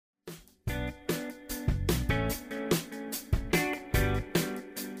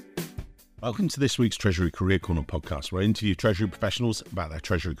Welcome to this week's Treasury Career Corner podcast, where I interview Treasury professionals about their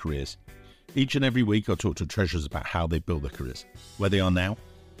Treasury careers. Each and every week, I'll talk to treasurers about how they built their careers, where they are now,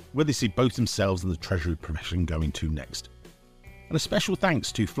 where they see both themselves and the Treasury profession going to next. And a special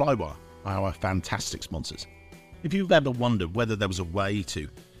thanks to Flywire, our fantastic sponsors. If you've ever wondered whether there was a way to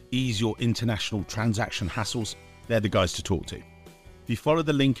ease your international transaction hassles, they're the guys to talk to. If you follow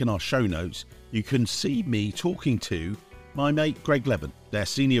the link in our show notes, you can see me talking to my mate Greg Levin, their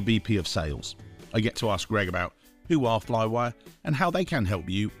Senior VP of Sales. I get to ask Greg about who are Flywire and how they can help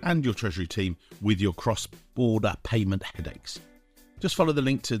you and your Treasury team with your cross-border payment headaches. Just follow the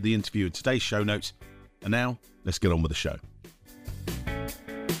link to the interview in today's show notes. And now, let's get on with the show.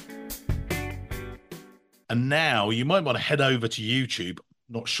 And now you might want to head over to YouTube.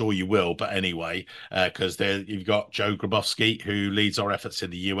 Not sure you will, but anyway, because there you've got Joe Grabowski, who leads our efforts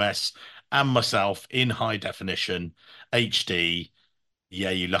in the US, and myself in high definition, HD. Yeah,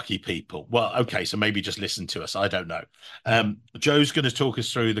 you lucky people. Well, okay, so maybe just listen to us. I don't know. Joe's going to talk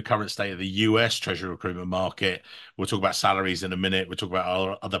us through the current state of the US Treasury recruitment market. We'll talk about salaries in a minute. We'll talk about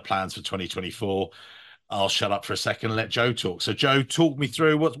our other plans for 2024. I'll shut up for a second and let Joe talk. So, Joe, talk me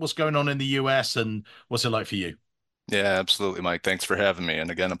through what's going on in the US and what's it like for you? Yeah, absolutely, Mike. Thanks for having me. And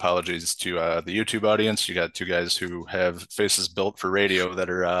again, apologies to the YouTube audience. You got two guys who have faces built for radio that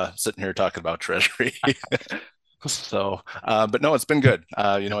are sitting here talking about Treasury. But no, it's been good.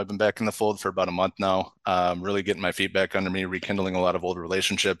 I've been back in the fold for about a month now, really getting my feet back under me, rekindling a lot of old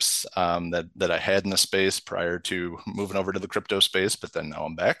relationships that I had in the space prior to moving over to the crypto space, but then now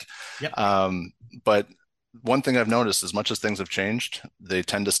I'm back. Yep. But one thing I've noticed, as much as things have changed, they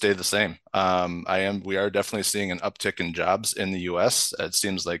tend to stay the same. We are definitely seeing an uptick in jobs in the US. It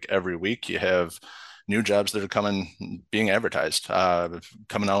seems like every week you have new jobs that are being advertised,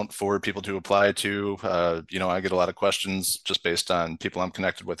 coming out for people to apply to. I get a lot of questions just based on people I'm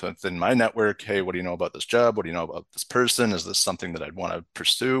connected with within my network. Hey, what do you know about this job? What do you know about this person? Is this something that I'd want to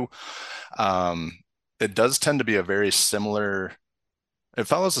pursue? It does tend to be it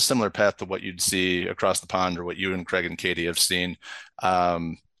follows a similar path to what you'd see across the pond or what you and Craig and Katie have seen.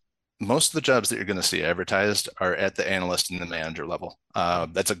 Most of the jobs that you're going to see advertised are at the analyst and the manager level.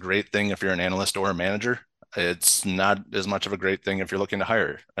 That's a great thing if you're an analyst or a manager. It's not as much of a great thing if you're looking to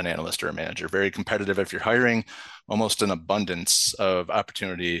hire an analyst or a manager. Very competitive if you're hiring, almost an abundance of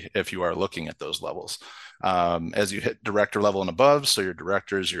opportunity if you are looking at those levels. As you hit director level and above, so your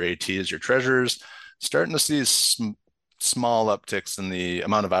directors, your ATs, your treasurers, starting to see small upticks in the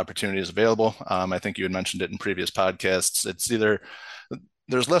amount of opportunities available. I think you had mentioned it in previous podcasts. It's either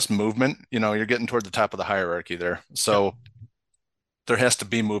there's less movement, you're getting toward the top of the hierarchy there. So there has to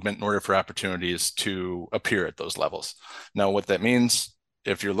be movement in order for opportunities to appear at those levels. Now, what that means,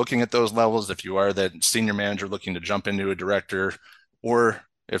 if you're looking at those levels, if you are that senior manager looking to jump into a director, or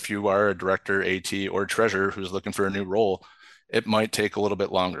if you are a director, AT, or treasurer who's looking for a new role, it might take a little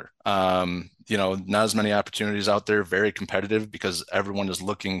bit longer. Not as many opportunities out there, very competitive because everyone is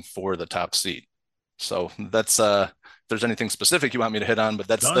looking for the top seat. So that's if there's anything specific you want me to hit on, but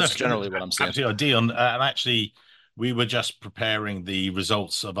that's generally what I'm saying. Absolutely ideal. And actually, we were just preparing the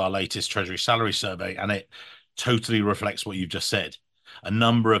results of our latest Treasury salary survey, and it totally reflects what you've just said. A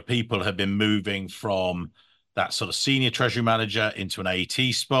number of people have been moving from that sort of senior treasury manager into an AT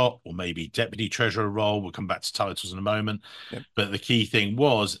spot, or maybe deputy treasurer role. We'll come back to titles in a moment. Yep. But the key thing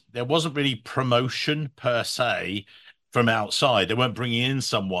was there wasn't really promotion per se from outside. They weren't bringing in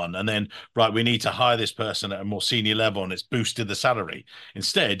someone and then, right, we need to hire this person at a more senior level and it's boosted the salary.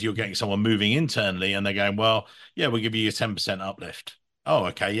 Instead, you're getting someone moving internally and they're going, well, yeah, we'll give you a 10% uplift. Oh,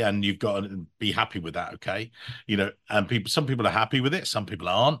 okay. Yeah. And you've got to be happy with that. Okay. And some people are happy with it. Some people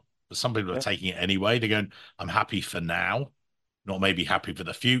aren't. But some people are taking it anyway. They're going, I'm happy for now, not maybe happy for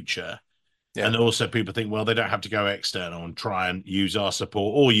the future. Yeah. And also people think, well, they don't have to go external and try and use our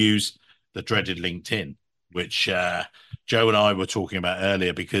support or use the dreaded LinkedIn, which Joe and I were talking about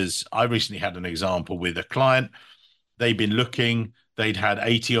earlier, because I recently had an example with a client. They'd been looking, they'd had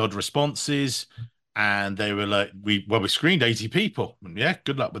 80 odd responses, and they were like, we screened 80 people. Yeah,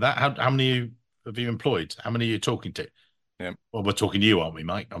 good luck with that. How many have you employed? How many are you talking to? Yeah. Well, we're talking to you, aren't we,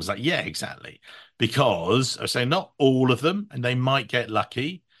 Mike? I was like, yeah, exactly. Because I was saying not all of them, and they might get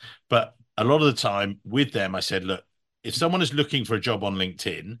lucky, but a lot of the time with them, I said, look, if someone is looking for a job on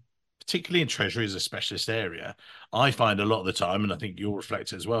LinkedIn, particularly in Treasury as a specialist area, I find a lot of the time, and I think you'll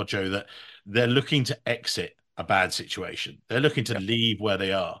reflect it as well, Joe, that they're looking to exit a bad situation. They're looking to leave where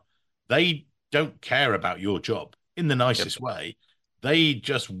they are. They don't care about your job in the nicest way. They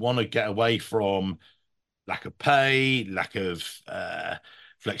just want to get away from lack of pay, lack of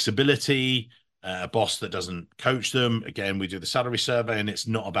flexibility, a boss that doesn't coach them. Again, we do the salary survey, and it's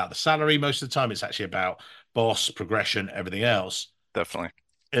not about the salary most of the time. It's actually about boss, progression, everything else. Definitely.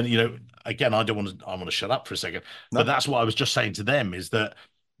 And again, I want to shut up for a second, but No, that's what I was just saying to them is that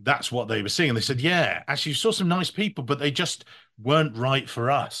that's what they were seeing. They said, yeah, actually, you saw some nice people, but they just weren't right for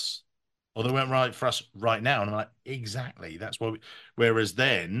us, or they weren't right for us right now. And I'm like, exactly. That's what. Whereas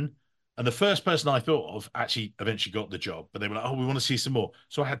then, and the first person I thought of actually eventually got the job, but they were like, oh, we want to see some more.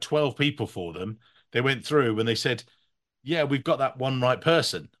 So I had 12 people for them. They went through and they said, yeah, we've got that one right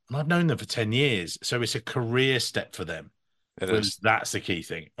person. And I've known them for 10 years. So it's a career step for them. it Whereas is. that's the key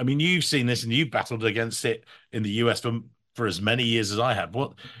thing. I mean, you've seen this and you've battled against it in the US for as many years as I have.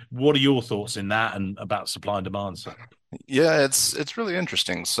 What are your thoughts in that and about supply and demand side? Yeah, it's really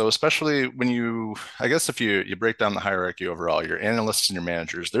interesting. So especially when I guess if you break down the hierarchy overall, your analysts and your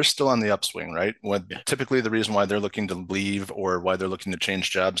managers, they're still on the upswing, right? When Yeah, typically the reason why they're looking to leave or why they're looking to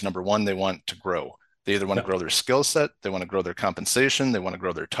change jobs, number one, they want to grow. They either want to yeah, grow their skill set, they want to grow their compensation, they want to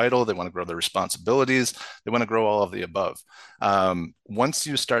grow their title, they want to grow their responsibilities, they want to grow all of the above. Once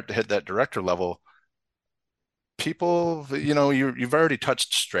you start to hit that director level, people, you've already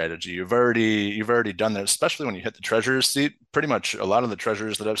touched strategy. You've already done that, especially when you hit the treasurer's seat. Pretty much a lot of the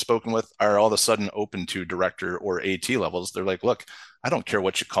treasurers that I've spoken with are all of a sudden open to director or AT levels. They're like, look, I don't care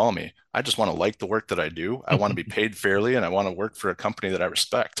what you call me. I just want to like the work that I do. I want to be paid fairly and I want to work for a company that I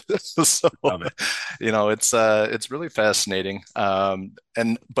respect. So, love it. it's really fascinating.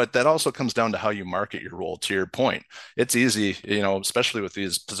 And but that also comes down to how you market your role. To your point, it's easy, especially with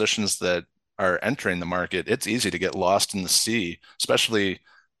these positions that are entering the market, it's easy to get lost in the sea, especially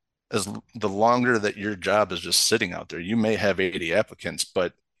as the longer that your job is just sitting out there. You may have 80 applicants,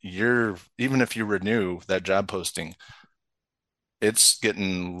 but even if you renew that job posting, it's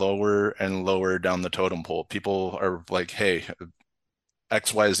getting lower and lower down the totem pole. People are like, hey,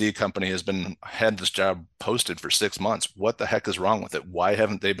 XYZ company had this job posted for 6 months. What the heck is wrong with it? Why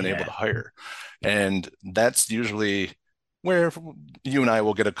haven't they been able to Yeah, hire? And that's usually where you and I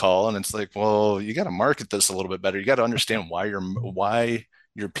will get a call and it's like, well, you got to market this a little bit better. You got to understand why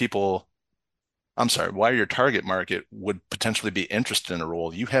your people, I'm sorry, why your target market would potentially be interested in a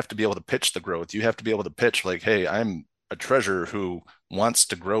role. You have to be able to pitch the growth. You have to be able to pitch like, hey, I'm a treasurer who wants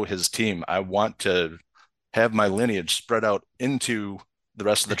to grow his team. I want to have my lineage spread out into the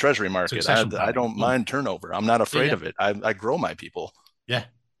rest of the yeah. treasury market. I, Succession I planning. don't mind turnover. I'm not Yeah, afraid yeah, of it. I grow my people. yeah.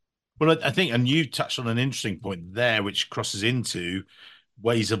 Well, I think, and you touched on an interesting point there, which crosses into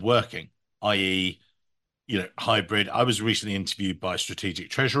ways of working, i.e., hybrid. I was recently interviewed by a strategic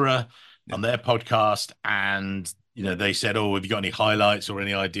treasurer Yeah, on their podcast, and they said, "Oh, have you got any highlights or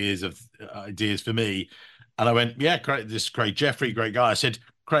any ideas for me?" And I went, "Yeah, great. This is Craig Jeffrey, great guy." I said,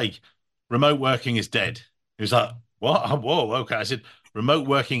 "Craig, remote working is dead." He was like, "What? Whoa, okay." I said, "Remote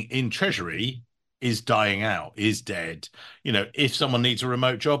working in Treasury is dying out, is dead. If someone needs a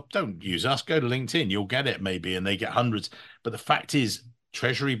remote job, don't use us. Go to LinkedIn. You'll get it maybe, and they get hundreds. But the fact is,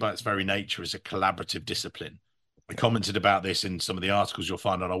 Treasury, by its very nature, is a collaborative discipline. I yeah, commented about this in some of the articles you'll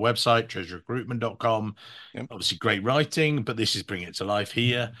find on our website, treasuryrecruitment.com. yeah, Obviously, great writing, but this is bringing it to life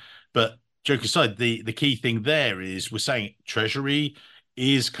here. But joke aside, the key thing there is we're saying Treasury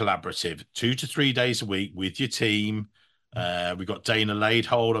is collaborative, 2 to 3 days a week with your team. We've got Dana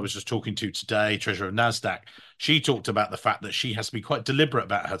Laidhold, I was just talking to today, treasurer of NASDAQ. She talked about the fact that she has to be quite deliberate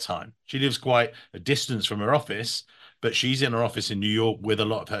about her time. She lives quite a distance from her office, but she's in her office in New York with a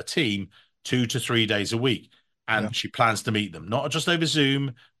lot of her team 2 to 3 days a week. yeah, And she plans to meet them, not just over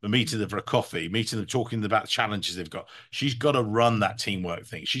Zoom, but meeting them for a coffee, meeting them, talking about the challenges they've got. She's got to run that teamwork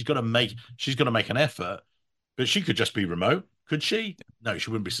thing. She's got to make an effort, but she could just be remote. Could she? No, she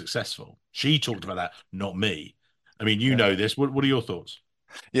wouldn't be successful. She talked about that, not me. I mean, you yeah. know this. What are your thoughts?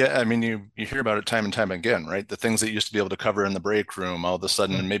 Yeah, I mean, you hear about it time and time again, right? The things that you used to be able to cover in the break room, all of a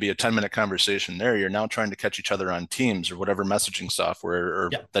sudden, maybe a 10-minute conversation there, you're now trying to catch each other on Teams or whatever messaging software or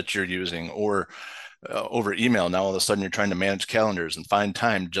Yeah, that you're using, or over email. Now all of a sudden you're trying to manage calendars and find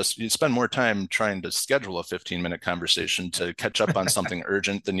time. Just you spend more time trying to schedule a 15-minute conversation to catch up on something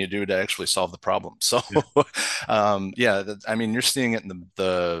urgent than you do to actually solve the problem. So, yeah, yeah, I mean, you're seeing it in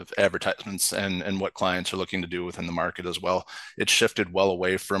the advertisements and what clients are looking to do within the market as well. It's shifted well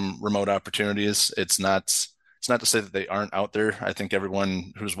away from remote opportunities. It's not to say that they aren't out there. I think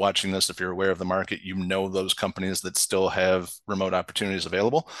everyone who's watching this, if you're aware of the market, those companies that still have remote opportunities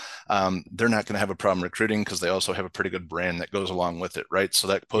available. They're not going to have a problem recruiting because they also have a pretty good brand that goes along with it, right? So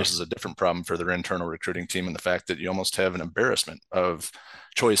that yeah, poses a different problem for their internal recruiting team, and the fact that you almost have an embarrassment of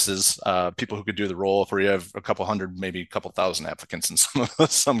choices, people who could do the role, where you have a couple hundred, maybe a couple thousand applicants in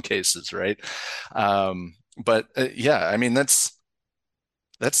some cases, right? But yeah, I mean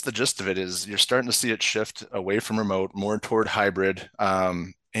That's the gist of it is you're starting to see it shift away from remote, more toward hybrid.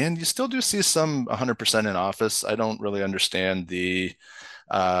 And you still do see some 100% in office. I don't really understand it's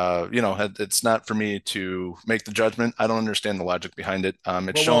not for me to make the judgment. I don't understand the logic behind it.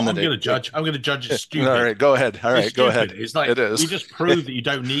 It's Well, shown that I'm going to judge. I'm going to judge it's all stupid. right, go ahead. All It's right, go stupid. ahead. It's like It is. you just prove that you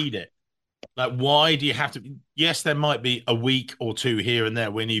don't need it. Like, why do you have to? Yes, there might be a week or two here and there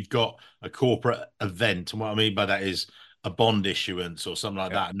when you've got a corporate event. And what I mean by that is a bond issuance or something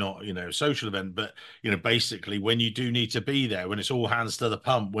like Yeah, that, not, a social event. But, basically when you do need to be there, when it's all hands to the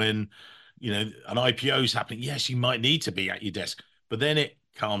pump, when, an IPO is happening, yes, you might need to be at your desk, but then it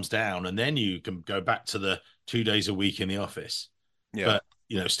calms down and then you can go back to the 2 days a week in the office. yeah,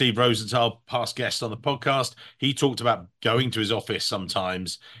 But Steve Rosenthal, past guest on the podcast, he talked about going to his office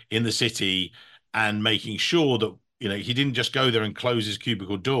sometimes in the city and making sure that he didn't just go there and close his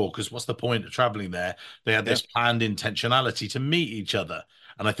cubicle door, because what's the point of traveling there? They had yeah, this planned intentionality to meet each other.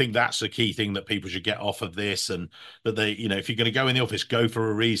 And I think that's the key thing that people should get off of this, and that they, if you're going to go in the office, go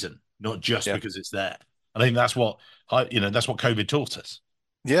for a reason, not just yeah. because it's there. I think that's what that's what COVID taught us.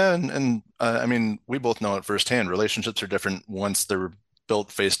 Yeah, and I mean, we both know it firsthand. Relationships are different once they're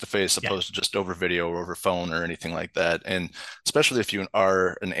built face to face, Yeah. opposed to just over video or over phone or anything like that. And especially if you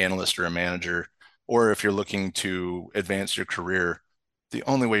are an analyst or a manager, or if you're looking to advance your career, the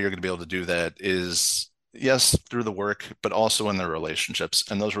only way you're going to be able to do that is, yes, through the work, but also in the relationships.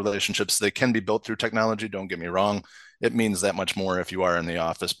 And those relationships, they can be built through technology. Don't get me wrong. It means that much more if you are in the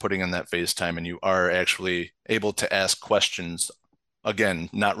office, putting in that face time, and you are actually able to ask questions, again,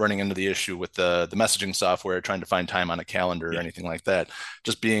 not running into the issue with the messaging software, trying to find time on a calendar or Yeah. anything like that.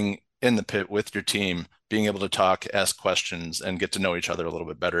 Just being in the pit with your team, being able to talk, ask questions, and get to know each other a little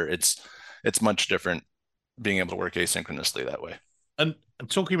bit better. It's much different being able to work asynchronously that way. And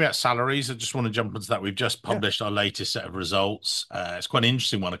talking about salaries, I just want to jump into that. We've just Yeah, published our latest set of results. It's quite an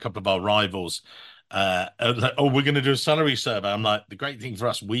interesting one. A couple of our rivals are like, oh, we're going to do a salary survey. I'm like, the great thing for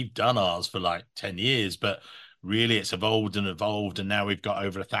us, we've done ours for like 10 years, but really it's evolved and evolved. And now we've got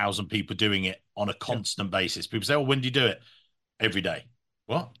over 1,000 people doing it on a yeah, constant basis. People say, oh, when do you do it? Every day.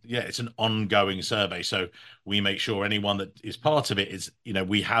 Well, yeah, it's an ongoing survey. So we make sure anyone that is part of it is,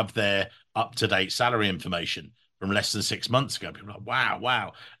 we have their up-to-date salary information from less than 6 months ago. People are like, wow,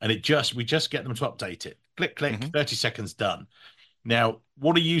 wow. And we just get them to update it. Click, click, hmm 30 seconds done. Now,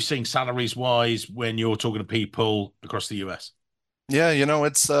 what are you seeing salaries wise when you're talking to people across the US? yeah.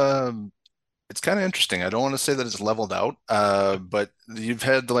 It's kind of interesting. I don't want to say that it's leveled out, but you've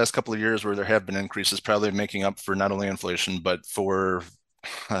had the last couple of years where there have been increases, probably making up for not only inflation, but for,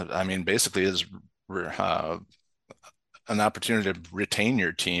 I mean, basically is an opportunity to retain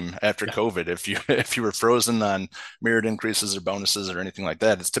your team after Yeah. COVID. If you were frozen on merit increases or bonuses or anything like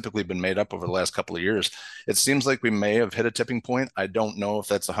that, it's typically been made up over the last couple of years. It seems like we may have hit a tipping point. I don't know if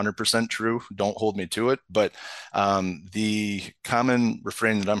that's 100% true. Don't hold me to it, but the common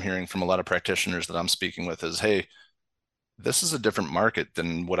refrain that I'm hearing from a lot of practitioners that I'm speaking with is, "Hey, this is a different market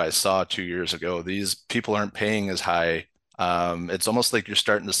than what I saw 2 years ago. These people aren't paying as high." It's almost like you're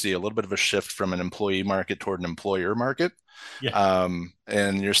starting to see a little bit of a shift from an employee market toward an employer market. Yeah.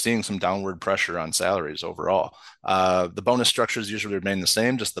 And you're seeing some downward pressure on salaries overall. The bonus structures usually remain the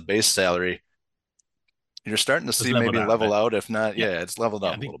same, just the base salary. You're starting to It's see leveled maybe out a level bit. out. If not, Yeah. yeah, it's leveled Yeah.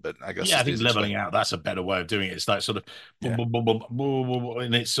 out a little bit, I guess Yeah, is I the think easiest way. leveling out, that's a better way of doing it. It's like sort of boom, Yeah, boom, boom, boom, boom, boom, boom,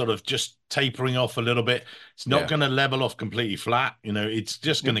 and it's sort of just tapering off a little bit. It's not yeah, going to level off completely flat. It's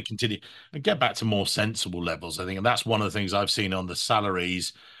just going yep, to continue and get back to more sensible levels, I think. And that's one of the things I've seen on the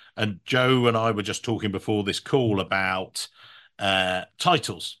salaries. And Joe and I were just talking before this call about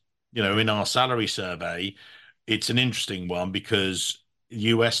titles. yeah, In our salary survey, it's an interesting one because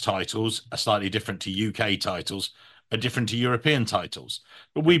US titles are slightly different to UK titles, are different to European titles,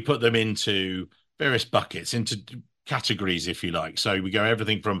 but yeah, we put them into various buckets, into categories, if you like. So we go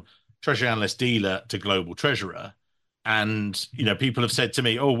everything from treasury analyst dealer to global treasurer. And people have said to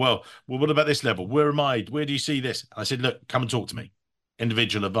me, "Oh, well, what about this level? Where am I? Where do you see this?" I said, "Look, come and talk to me.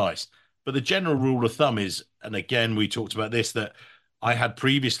 Individual advice." But the general rule of thumb is, and again, we talked about this, that I had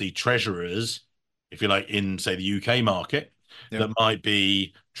previously treasurers, if you like, in say the UK market, yep, that might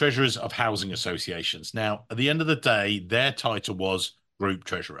be treasurers of housing associations. Now, at the end of the day, their title was group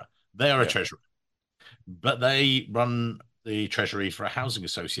treasurer. They are a yeah, treasurer, but they run the treasury for a housing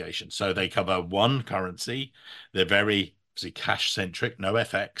association. So they cover one currency. They're very cash centric, no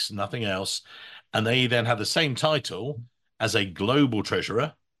FX, nothing else. And they then have the same title as a global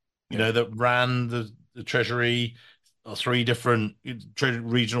treasurer, yeah, that ran the treasury, three different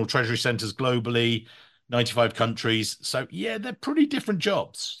regional treasury centers globally, 95 countries. So yeah, they're pretty different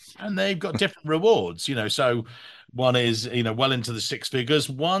jobs and they've got different rewards. So One is, well into the six figures.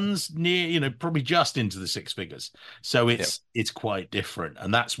 One's near, probably just into the six figures. So Yep. it's quite different,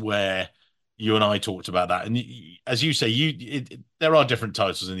 and that's where you and I talked about that. And as you say, there are different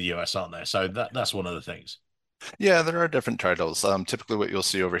titles in the US, aren't there? So that's one of the things. Yeah, there are different titles. Typically, what you'll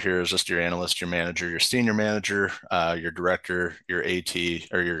see over here is just your analyst, your manager, your senior manager, your director, your AT,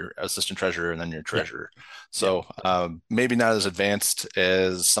 or your assistant treasurer, and then your Yeah, treasurer. yeah, So maybe not as advanced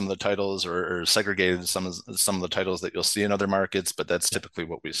as some of the titles, or segregated some of the titles that you'll see in other markets, but that's yeah, typically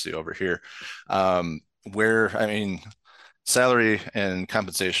what we see over here. Where I mean, salary and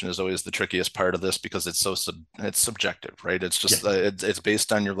compensation is always the trickiest part of this because it's subjective, right? It's yeah. just it's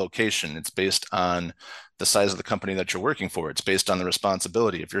based on your location. It's based on the size of the company that you're working for. It's based on the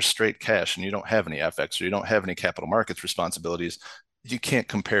responsibility. If you're straight cash and you don't have any FX or you don't have any capital markets responsibilities, you can't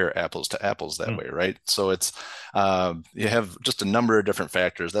compare apples to apples that Mm. way, right? So it's you have just a number of different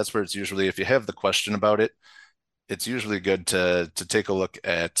factors. That's where it's usually, if you have the question about it, it's usually good to take a look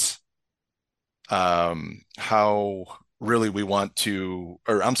at how really we want to,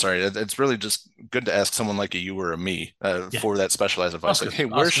 or I'm sorry, it's really just good to ask someone like a you or a me Yeah. for that specialized advice. Ask Like, us, hey,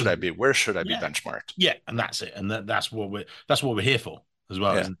 ask us. where should I be Yeah, benchmarked? yeah, and that's it, and that's what we're here for as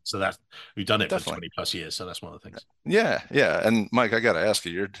well. Yeah, And so that we've done it for definitely. 20 plus years. So that's one of the things. Yeah, yeah. And Mike, I got to ask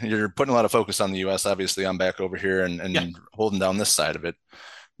you, you're putting a lot of focus on the US. Obviously, I'm back over here Yeah. and holding down this side of it.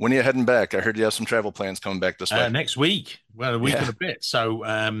 When are you heading back? I heard you have some travel plans coming back this way. Next week, well, a week Yeah, and a bit. So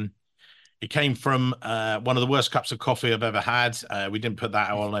it came from one of the worst cups of coffee I've ever had. We didn't put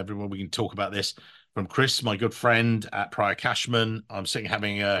that out on everyone. We can talk about this from Chris, my good friend at Prior Cashman. I'm sitting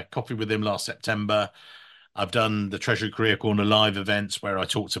having a coffee with him last September. I've done the Treasury Career Corner live events where I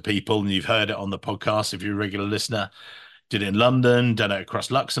talk to people, and you've heard it on the podcast if you're a regular listener. Did it in London, done it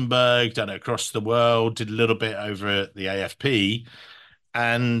across Luxembourg, done it across the world, did a little bit over at the AFP.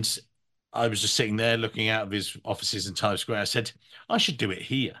 And I was just sitting there looking out of his offices in Times Square. I said, I should do it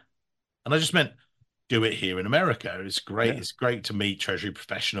here. And I just meant do it here in America. It's great. yeah, It's great to meet Treasury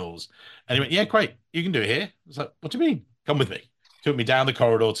professionals. And he went, yeah, great. You can do it here. I was like, what do you mean? Come with me. Took me down the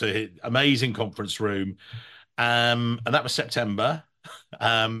corridor to his amazing conference room. And that was September.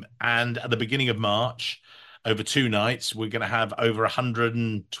 And at the beginning of March, over 2 nights, we're going to have over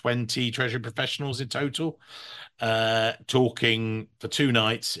 120 Treasury professionals in total, talking for 2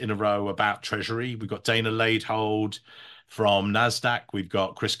 nights in a row about Treasury. We've got Dana Laidhold from NASDAQ. We've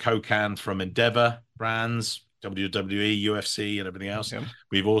got Chris Kokan from Endeavor Brands, WWE, UFC, and everything else. yeah,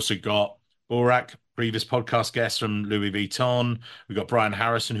 We've also got Borak, previous podcast guest from Louis Vuitton. We've got Brian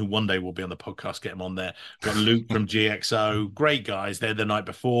Harrison, who one day will be on the podcast. Get him on there. We've got Luke from GXO. Great guys. They're the night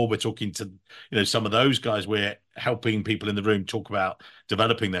before. We're talking to some of those guys. We're helping people in the room talk about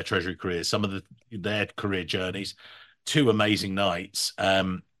developing their treasury careers, some of their career journeys. Two amazing nights.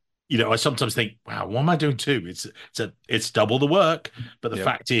 I sometimes think, wow, what am I doing too? It's double the work, but the yep,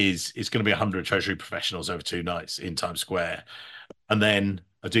 fact is, it's going to be 100 treasury professionals over 2 nights in Times Square, and then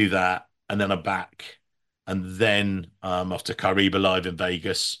I do that, and then I'm back, and then I'm off to Cariba Live in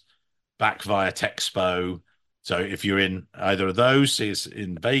Vegas, back via Texpo. So if you're in either of those, see us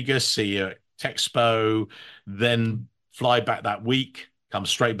in Vegas, see you at Texpo, then fly back that week, come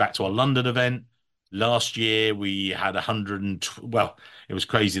straight back to our London event. Last year we had 100 well, it was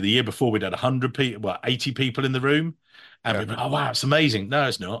crazy. The year before we'd had 100 people, well, 80 people in the room. And we yeah. went, oh wow, it's amazing. No,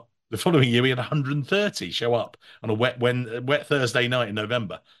 it's not. The following year we had 130 show up on a wet Thursday night in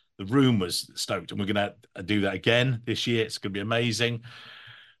November. The room was stoked, and we're going to do that again this year. It's going to be amazing.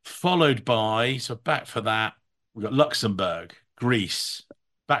 Followed by, so back for that, we've got Luxembourg, Greece,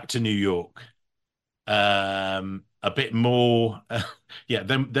 back to New York. A bit more, yeah.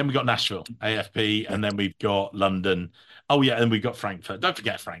 Then we got Nashville, AFP, Yeah. and then we've got London. Oh yeah, and we've got Frankfurt. Don't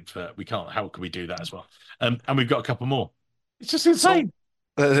forget Frankfurt. We can't. How can we do that as well? And we've got a couple more. It's just So insane.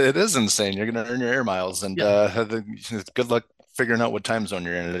 it is insane. You're going to earn your air miles, and Yeah, good luck figuring out what time zone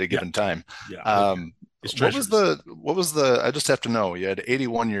you're in at a yeah, given time. yeah. Um, It's treacherous. what was the? I just have to know. You had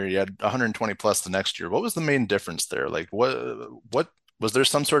 81 year, you had 120 plus the next year. What was the main difference there? Like what was there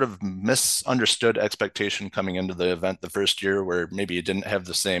some sort of misunderstood expectation coming into the event the first year where maybe you didn't have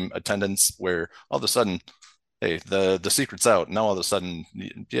the same attendance where all of a sudden, hey, the secret's out. Now all of a sudden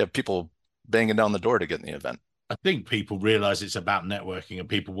you have people banging down the door to get in the event. I think people realize it's about networking, and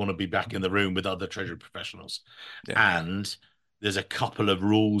people want to be back in the room with other treasury professionals. Yeah. And there's a couple of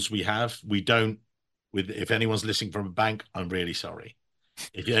rules we have. We don't, with if anyone's listening from a bank, I'm really sorry.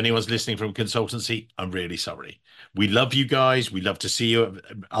 If anyone's listening from consultancy, I'm really sorry. We love you guys. We love to see you at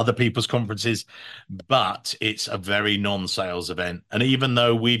other people's conferences, but it's a very non-sales event. And even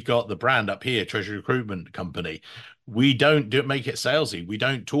though we've got the brand up here, Treasury Recruitment Company, we don't make it salesy. We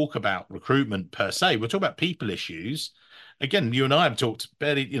don't talk about recruitment per se. We'll talk about people issues. Again, you and I have talked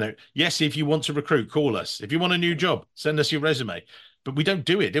barely, yes, if you want to recruit, call us. If you want a new job, send us your resume. But we don't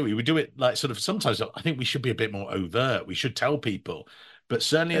do it, do we? We do it like sort of sometimes I think we should be a bit more overt. We should tell people. But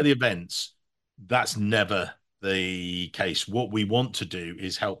certainly at Yeah. the events, that's never the case. What we want to do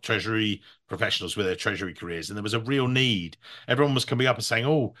is help Treasury professionals with their Treasury careers. And there was a real need. Everyone was coming up and saying,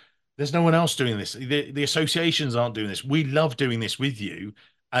 oh, there's no one else doing this. The associations aren't doing this. We love doing this with you.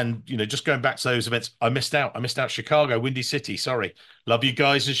 And just going back to those events, I missed out. Chicago, Windy City. Sorry, love you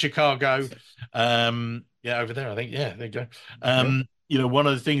guys in Chicago. Yeah, over there. I think. Yeah, there you go. Yeah. One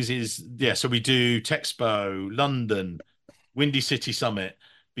of the things is so we do Texpo, London, Windy City Summit,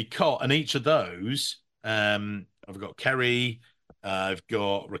 and each of those, I've got Kerry, I've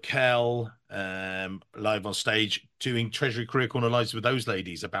got Raquel live on stage doing Treasury Career Corner lives with those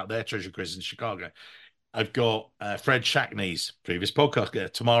ladies about their Treasury careers in Chicago. I've got Fred Shackney's previous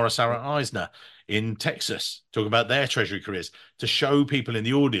podcast, Tamara Sarah Eisner in Texas, talking about their Treasury careers to show people in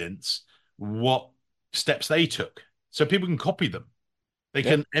the audience what steps they took so people can copy them. They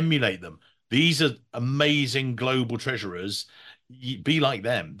can emulate them. These are amazing global treasurers. Be like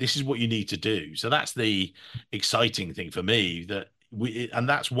them. This is what you need to do. So that's the exciting thing for me, and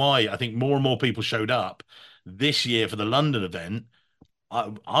that's why I think more and more people showed up this year for the London event.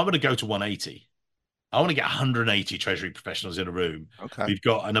 I'm going to go to 180. I want to get 180 Treasury professionals in a room. Okay. We've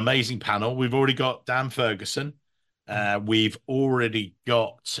got an amazing panel. We've already got Dan Ferguson. We've already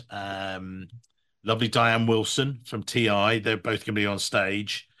got lovely Diane Wilson from TI. They're both going to be on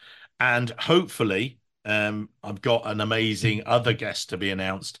stage. And hopefully, I've got an amazing other guest to be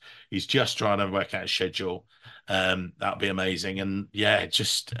announced. He's just trying to work out his schedule. That'd be amazing. And yeah,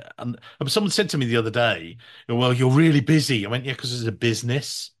 someone said to me the other day, well, you're really busy. I went, yeah, because it's a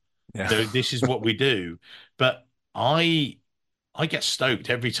business. Yeah. This is what we do. But I get stoked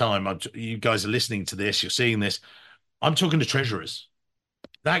every time you guys are listening to this, you're seeing this. I'm talking to treasurers.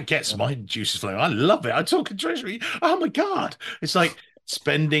 That gets my juices flowing. I love it. I talk to Treasury. Oh my God. It's like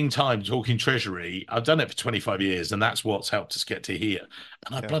spending time talking Treasury. I've done it for 25 years, and that's what's helped us get to here.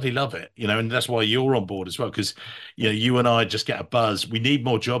 And I bloody love it, and that's why you're on board as well, because you and I just get a buzz. We need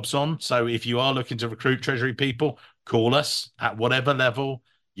more jobs on. So if you are looking to recruit Treasury people, call us at whatever level.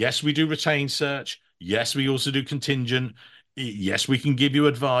 Yes, we do retain search. Yes, we also do contingent. Yes, we can give you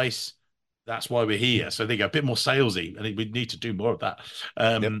advice. That's why we're here. So they go a bit more salesy, and we need to do more of that.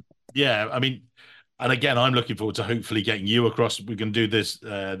 Yeah, I mean, and again, I'm looking forward to hopefully getting you across. We can do this.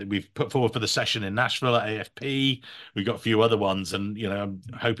 We've put forward for the session in Nashville at AFP. We've got a few other ones, and I'm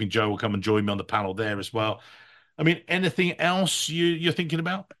hoping Joe will come and join me on the panel there as well. I mean, anything else you're thinking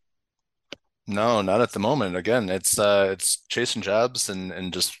about? No, not at the moment. Again, it's chasing jobs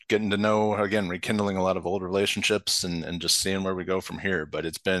and just getting to know, again, rekindling a lot of old relationships and just seeing where we go from here. But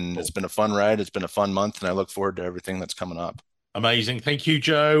it's been a fun ride. It's been a fun month, and I look forward to everything that's coming up. Amazing. Thank you,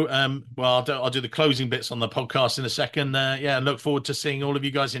 Joe. Well, I'll do the closing bits on the podcast in a second. Yeah, look forward to seeing all of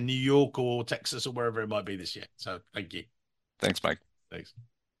you guys in New York or Texas or wherever it might be this year. So thank you. Thanks, Mike. Thanks.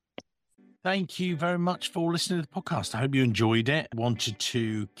 Thank you very much for listening to the podcast. I hope you enjoyed it. Wanted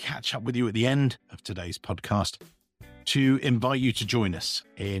to catch up with you at the end of today's podcast to invite you to join us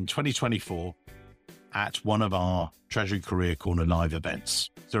in 2024 at one of our Treasury Career Corner live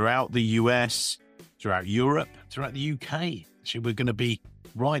events throughout the US, throughout Europe, throughout the UK. Actually, we're going to be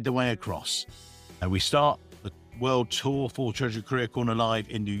right the way across. We start the world tour for Treasury Career Corner Live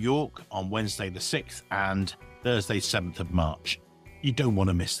in New York on Wednesday the 6th and Thursday 7th of March. You don't want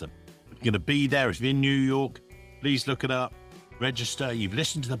to miss them. You're going to be there. If you're in New York, please look it up, register. You've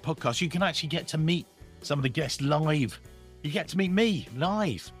listened to the podcast. You can actually get to meet some of the guests live. You get to meet me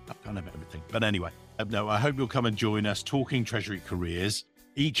live. I can't have everything. But anyway, no, I hope you'll come and join us talking Treasury careers.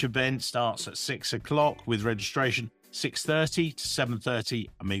 Each event starts at 6 o'clock with registration, 6:30 to 7:30.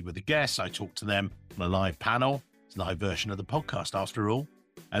 I meet with the guests. I talk to them on a live panel. It's a live version of the podcast after all.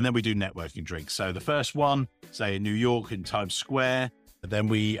 And then we do networking drinks. So the first one, say in New York in Times Square, then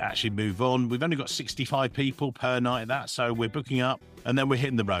we actually move on. We've only got 65 people per night at that, so we're booking up, and then we're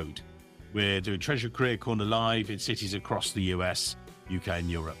hitting the road. We're doing Treasury Career Corner Live in cities across the US, UK, and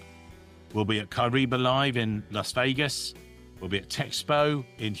Europe. We'll be at Kyriba Live in Las Vegas. We'll be at Texpo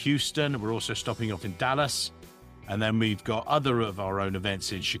in Houston. We're also stopping off in Dallas. And then we've got other of our own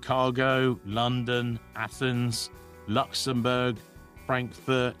events in Chicago, London, Athens, Luxembourg,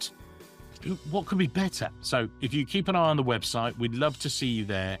 Frankfurt. What could be better? So if you keep an eye on the website, we'd love to see you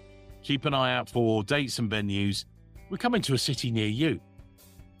there. Keep an eye out for dates and venues. We're coming to a city near you.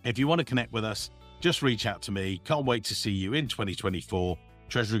 If you want to connect with us, just reach out to me. Can't wait to see you in 2024.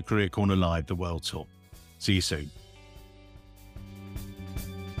 Treasury Career Corner Live, the World Tour. See you soon.